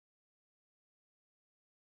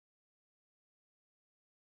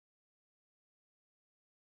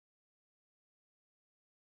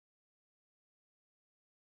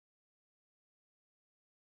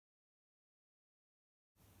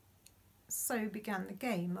So began the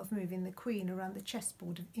game of moving the Queen around the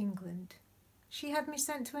chessboard of England. She had me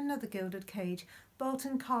sent to another gilded cage,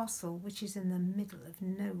 Fotheringhay Castle, which is in the middle of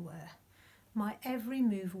nowhere. My every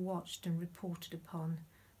move watched and reported upon.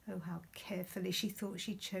 Oh, how carefully she thought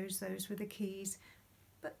she chose those with the keys.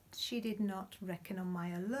 But she did not reckon on my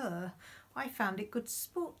allure. I found it good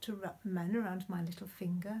sport to wrap men around my little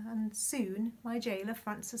finger, and soon my jailer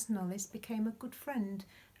Francis Knollys became a good friend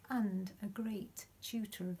and a great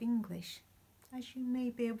tutor of English, as you may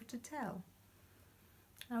be able to tell.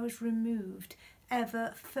 I was removed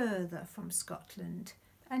ever further from Scotland,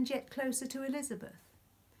 and yet closer to Elizabeth.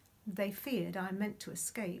 They feared I meant to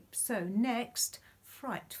escape, so next,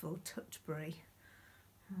 frightful Tutbury.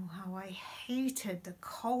 Oh, how I hated the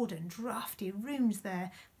cold and draughty rooms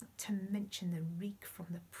there, not to mention the reek from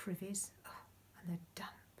the privies. Oh, and the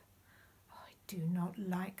damp. Oh, I do not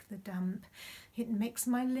like the damp. It makes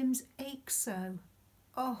my limbs ache so.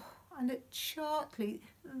 Oh, and at Chartley,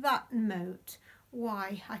 that moat.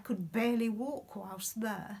 Why, I could barely walk whilst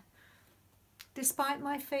there. Despite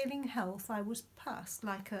my failing health, I was passed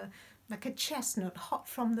like a chestnut hot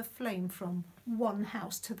from the flame from one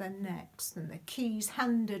house to the next, and the keys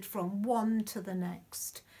handed from one to the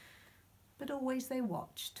next. But always they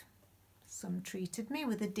watched. Some treated me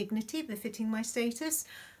with a dignity befitting my status,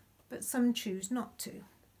 but some choose not to.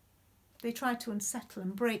 They tried to unsettle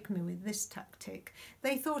and break me with this tactic.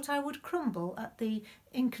 They thought I would crumble at the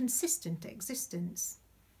inconsistent existence,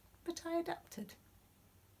 but I adapted.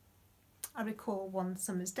 I recall one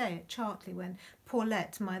summer's day at Chartley when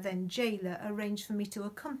Paulette, my then jailer, arranged for me to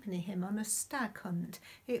accompany him on a stag hunt.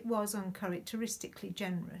 It was uncharacteristically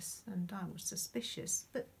generous, and I was suspicious,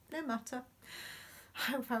 but no matter.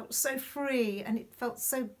 I felt so free, and it felt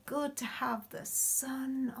so good to have the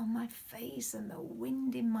sun on my face and the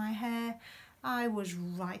wind in my hair. I was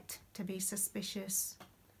right to be suspicious.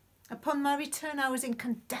 Upon my return I was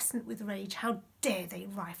incandescent with rage. How dare they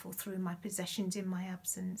rifle through my possessions in my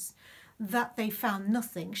absence? That they found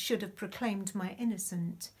nothing should have proclaimed my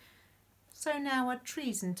innocent. So now add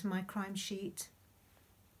treason to my crime sheet.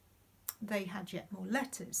 They had yet more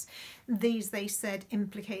letters. These, they said,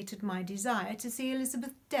 implicated my desire to see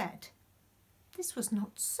Elizabeth dead. This was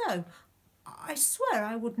not so. I swear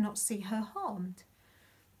I would not see her harmed.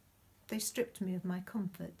 They stripped me of my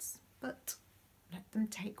comforts, but let them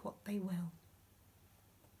take what they will.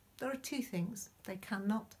 There are two things they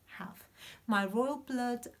cannot have: my royal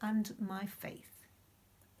blood and my faith.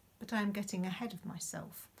 But I am getting ahead of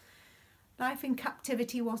myself. Life in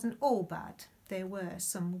captivity wasn't all bad. There were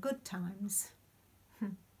some good times.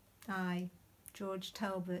 I, George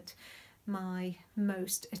Talbot, my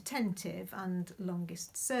most attentive and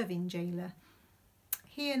longest serving jailer,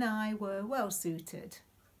 he and I were well suited.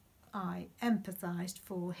 I empathised,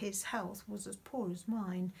 for his health was as poor as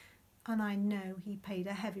mine, and I know he paid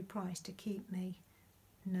a heavy price to keep me.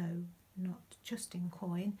 No, not just in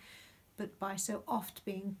coin, but by so oft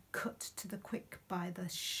being cut to the quick by the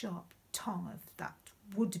sharp tongue of that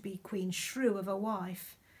would-be Queen Shrew of a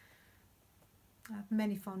wife. I have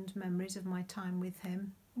many fond memories of my time with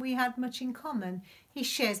him. We had much in common. He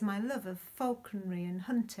shares my love of falconry and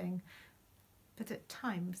hunting, but at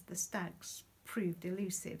times the stags proved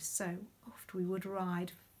elusive, so oft we would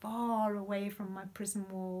ride far away from my prison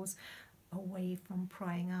walls, away from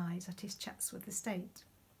prying eyes at his Chatsworth estate.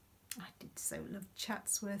 I did so love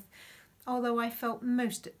Chatsworth, although I felt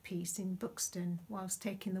most at peace in Buxton whilst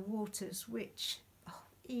taking the waters, which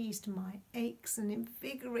eased my aches and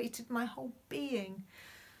invigorated my whole being.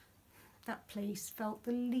 That place felt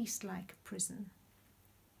the least like a prison.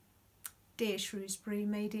 Dear Shrewsbury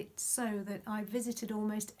made it so that I visited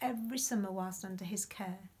almost every summer whilst under his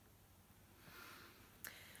care.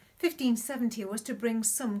 1570 was to bring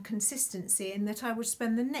some consistency in that I would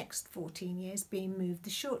spend the next 14 years being moved the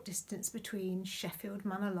short distance between Sheffield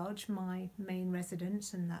Manor Lodge, my main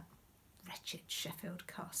residence, and that wretched Sheffield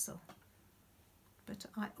Castle. But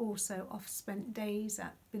I also oft spent days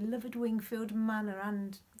at beloved Wingfield Manor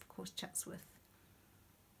and, of course, Chatsworth.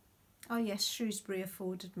 Oh yes, Shrewsbury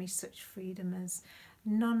afforded me such freedom as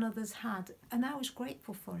none others had, and I was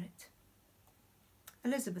grateful for it.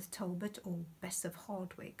 Elizabeth Talbot, or Bess of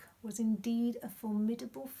Hardwicke, was indeed a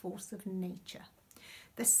formidable force of nature,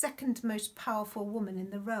 the second most powerful woman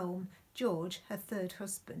in the realm, George, her third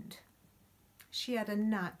husband. She had a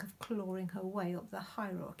knack of clawing her way up the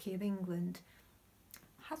hierarchy of England.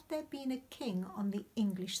 Had there been a king on the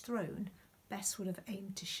English throne, Bess would have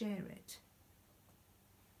aimed to share it.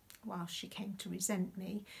 While she came to resent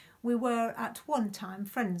me, we were at one time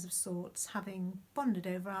friends of sorts, having bonded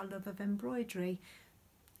over our love of embroidery,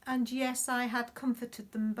 And yes, I had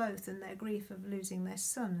comforted them both in their grief of losing their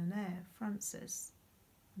son and heir, Francis,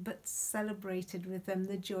 but celebrated with them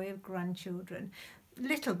the joy of grandchildren,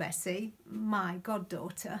 little Bessie, my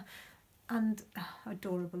goddaughter, and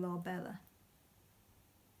adorable Arbella.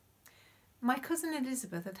 My cousin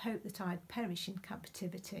Elizabeth had hoped that I'd perish in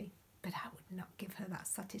captivity, but I would not give her that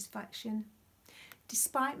satisfaction.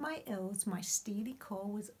 Despite my ills, my steely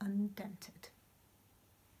core was undented.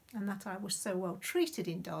 And that I was so well treated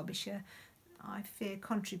in Derbyshire, I fear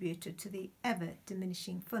contributed to the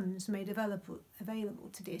ever-diminishing funds made available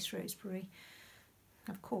to dear Shrewsbury.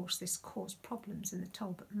 Of course, this caused problems in the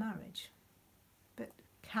Talbot marriage. But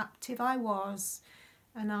captive I was,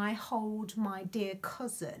 and I hold my dear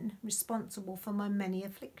cousin responsible for my many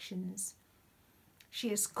afflictions. She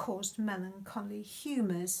has caused melancholy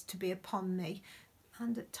humours to be upon me,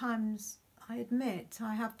 and at times, I admit,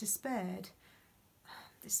 I have despaired.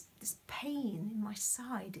 This pain in my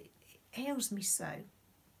side, it ails me so,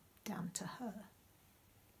 down to her.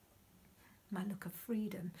 My look of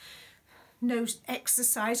freedom. No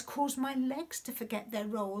exercise caused my legs to forget their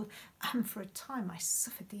role, and for a time I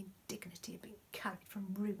suffered the indignity of being carried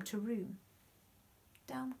from room to room.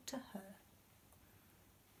 Down to her.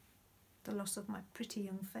 The loss of my pretty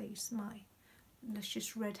young face, my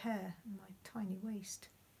luscious red hair, and my tiny waist.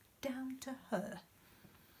 Down to her.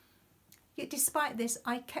 Yet despite this,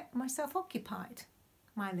 I kept myself occupied,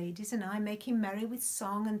 my ladies and I making merry with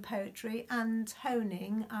song and poetry and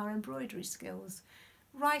honing our embroidery skills,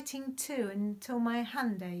 writing too until my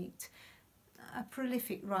hand ached, a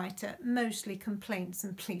prolific writer, mostly complaints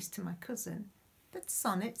and pleas to my cousin, but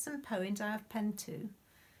sonnets and poems I have penned too.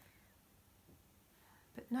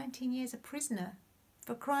 But 19 years a prisoner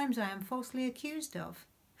for crimes I am falsely accused of.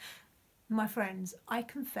 My friends, I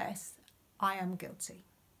confess I am guilty.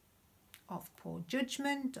 Of poor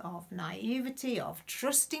judgment, of naivety, of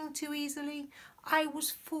trusting too easily. I was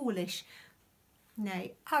foolish,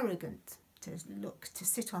 nay, arrogant, to look to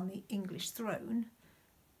sit on the English throne.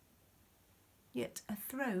 Yet a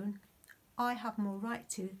throne I have more right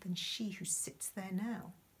to than she who sits there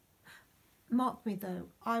now. Mark me though,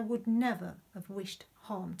 I would never have wished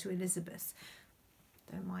harm to Elizabeth,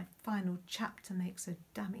 though my final chapter makes a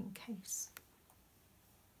damning case.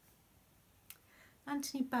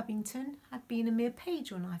 Anthony Babington had been a mere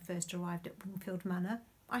page when I first arrived at Wingfield Manor.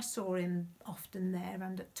 I saw him often there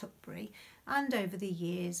and at Tutbury, and over the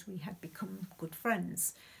years we had become good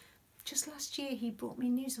friends. Just last year he brought me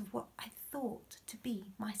news of what I thought to be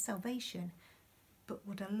my salvation, but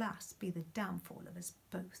would alas be the downfall of us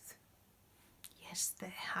both. Yes,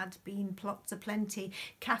 there had been plots aplenty.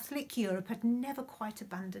 Catholic Europe had never quite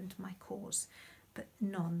abandoned my cause, but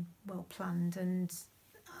none well planned, and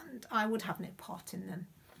I would have no part in them.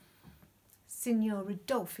 Signor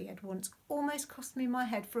Ridolfi had once almost cost me my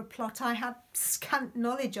head for a plot I had scant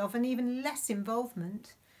knowledge of and even less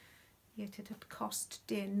involvement, yet it had cost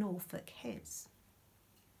dear Norfolk his.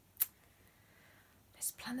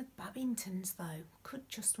 This plan of Babington's, though, could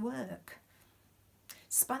just work.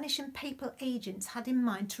 Spanish and papal agents had in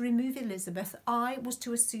mind to remove Elizabeth. I was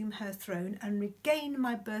to assume her throne and regain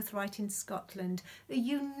my birthright in Scotland, a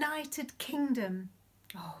united kingdom.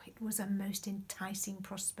 Oh, it was a most enticing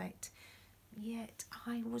prospect. Yet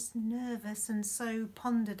I was nervous and so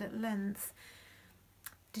pondered at length.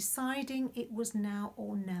 Deciding it was now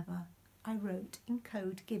or never, I wrote in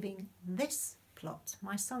code giving this plot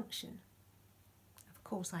my sanction. Of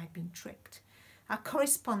course I had been tricked. Our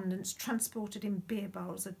correspondence transported in beer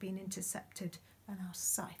barrels had been intercepted and our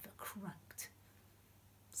cipher cracked.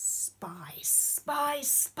 Spies, spies,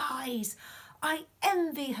 spies! I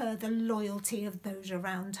envy her the loyalty of those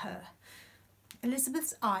around her.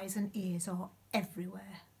 Elizabeth's eyes and ears are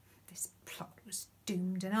everywhere. This plot was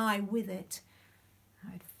doomed, and I with it.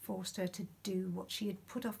 I had forced her to do what she had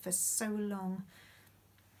put off for so long.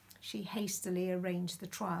 She hastily arranged the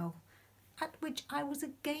trial, at which I was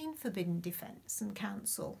again forbidden defence and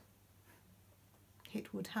counsel.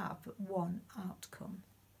 It would have but one outcome.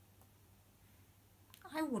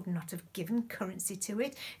 I would not have given currency to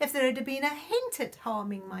it if there had been a hint at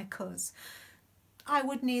harming my cause. I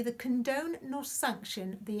would neither condone nor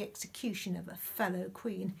sanction the execution of a fellow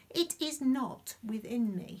queen. It is not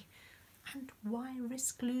within me. And why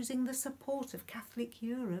risk losing the support of Catholic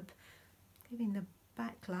Europe, giving the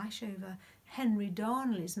backlash over Henry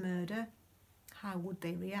Darnley's murder? How would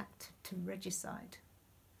they react to regicide?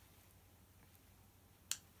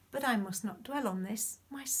 But I must not dwell on this.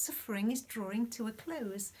 My suffering is drawing to a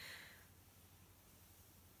close.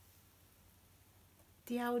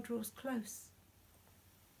 The hour draws close.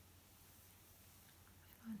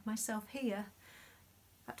 I find myself here,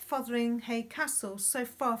 at Fotheringhay Castle, so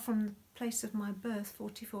far from the place of my birth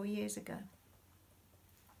 44 years ago.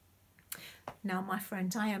 Now, my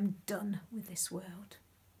friends, I am done with this world.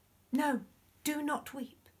 No, do not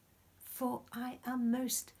weep, for I am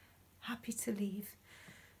most happy to leave.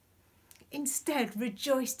 Instead,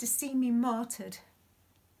 rejoice to see me martyred.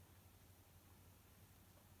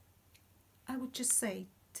 I would just say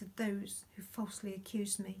to those who falsely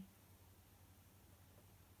accuse me,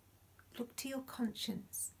 look to your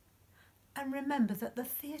conscience and remember that the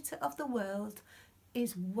theatre of the world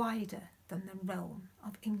is wider than the realm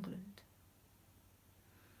of England.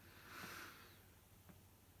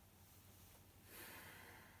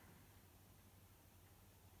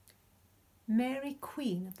 Mary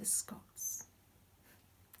Queen of the Scots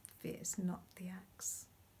fears not the axe,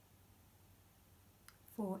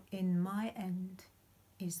 for in my end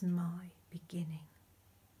is my beginning.